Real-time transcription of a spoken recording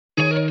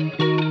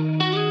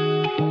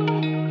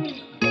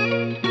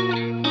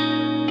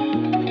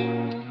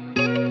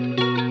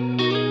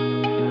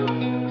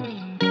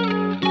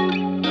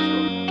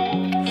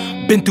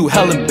Been through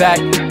hell and back,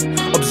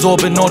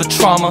 absorbing all the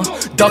trauma,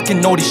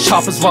 ducking all these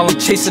choppers while I'm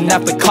chasing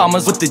after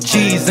commas. With the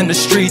G's in the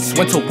streets,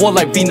 went to war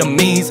like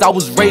Vietnamese. I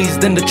was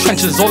raised in the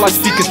trenches, all I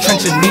speak is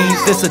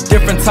Trenchanese. There's a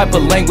different type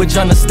of language,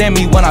 understand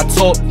me when I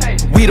talk.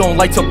 We don't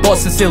like to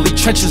boss sincerely,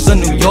 trenches of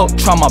New York.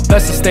 Try my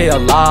best to stay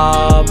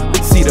alive,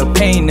 see the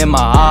pain in my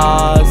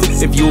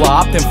eyes. If you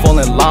are opting, fall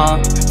in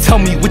line. Tell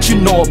me what you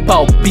know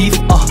about beef.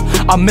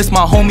 I miss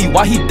my homie,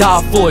 why he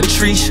died for a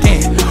treesh.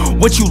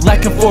 What you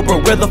lacking for,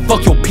 bro, where the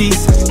fuck your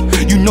peace?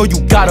 You know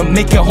you gotta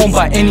make it home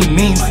by any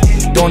means.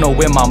 Don't know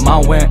where my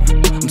mind went,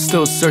 I'm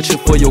still searching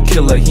for your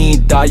killer, he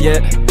ain't died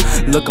yet.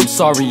 Look, I'm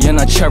sorry and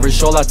I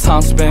cherish all our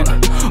time spent.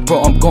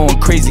 Bro, I'm going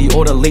crazy,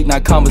 all the late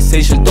night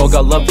conversations. Dog, I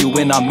love you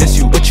and I miss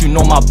you, but you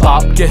know my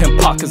bop. Get him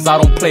pop cause I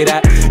don't play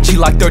that. G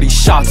like 30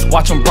 shots,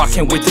 watch him rock,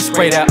 can't wait to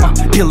spray that.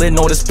 Dealing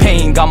all this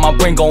pain, got my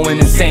brain going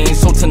insane.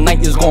 So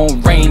tonight is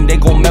gon' rain, they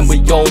gon' remember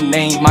your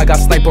name. I got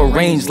sniper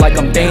range like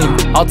I'm Dame,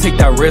 I'll take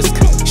that risk.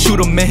 Shoot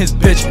him in his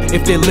bitch,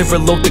 if they live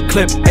reload the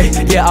clip. Ay,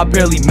 yeah, I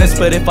barely miss,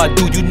 but if I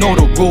do, you know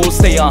the rules.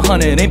 Stay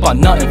 100, ain't about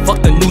nothing,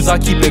 fuck the news, I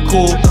keep it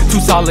cool. Too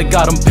solid,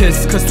 got them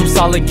pissed, cause too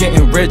solid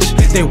getting rich.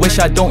 They wish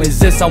I don't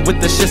exist, I'm with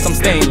the shits, I'm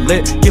staying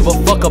lit. Give a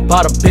fuck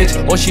about a bitch,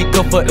 all she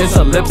good for is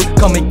her lips.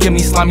 Come and give me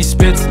slimy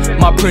spits,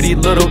 my pretty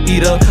little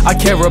eater. I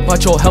care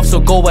about your health, so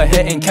go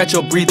ahead and catch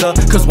a breather.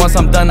 Cause once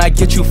I'm done, I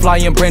get you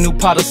flying brand new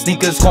Prada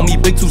sneakers. Call me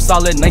Big Too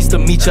Solid, nice to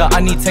meet ya.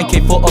 I need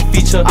 10K for a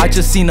feature. I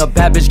just seen a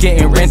bad bitch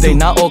getting ran, they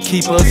not all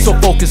keepers. So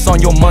focus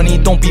on your money,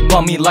 don't be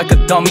bummy like a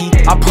dummy.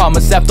 I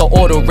promise after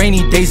all the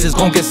rainy days it's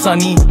gon' get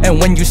sunny. And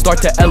when you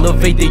start to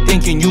elevate, they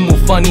thinking you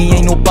move funny.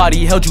 Ain't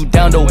nobody held you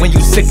down though when you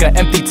sick of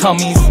empty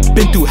tummies.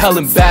 Been through hell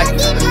and back,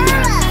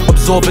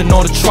 absorbing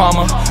all the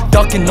trauma,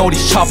 ducking all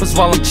these choppers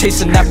while I'm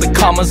chasing after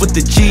commas. With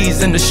the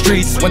G's in the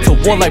streets, went to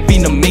war like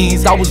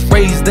Vietnamese. I was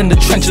raised in the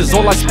trenches,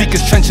 all I speak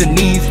is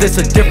Trenchanese. There's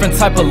a different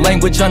type of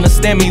language,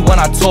 understand me when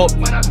I talk.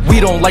 We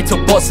don't like to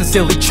boss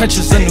sincerely,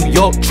 trenches in New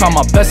York. Try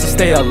my best to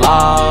stay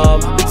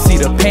alive, see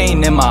the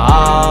pain in my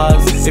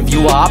eyes. If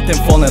you are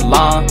opting, fall in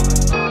line.